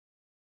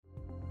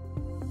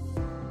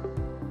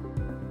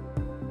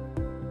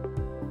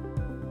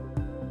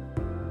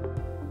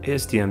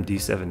ASTM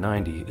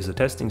D790 is a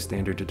testing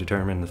standard to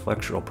determine the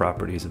flexural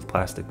properties of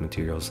plastic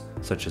materials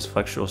such as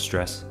flexural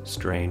stress,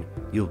 strain,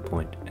 yield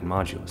point, and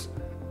modulus.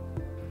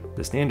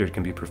 The standard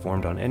can be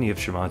performed on any of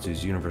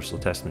Shimadzu's universal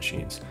test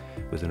machines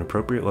with an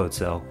appropriate load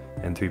cell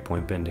and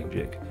 3-point bending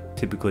jig,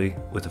 typically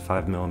with a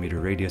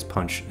 5mm radius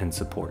punch and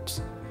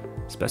supports.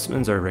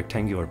 Specimens are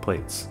rectangular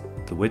plates.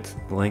 The width,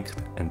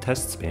 length, and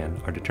test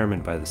span are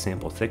determined by the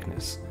sample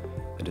thickness.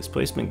 A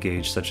displacement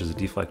gauge such as a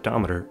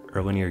deflectometer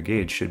or linear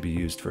gauge should be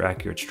used for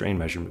accurate strain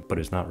measurement but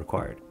is not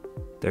required.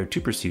 There are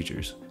two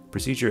procedures.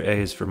 Procedure A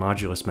is for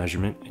modulus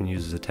measurement and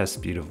uses a test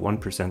speed of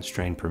 1%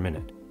 strain per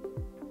minute.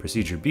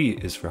 Procedure B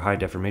is for high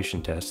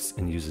deformation tests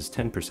and uses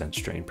 10%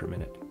 strain per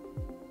minute.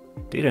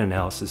 Data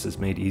analysis is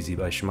made easy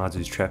by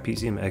Shimadzu's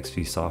Trapezium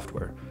XV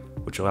software,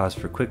 which allows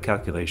for quick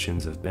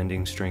calculations of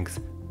bending strength,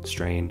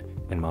 strain,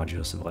 and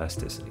modulus of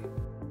elasticity.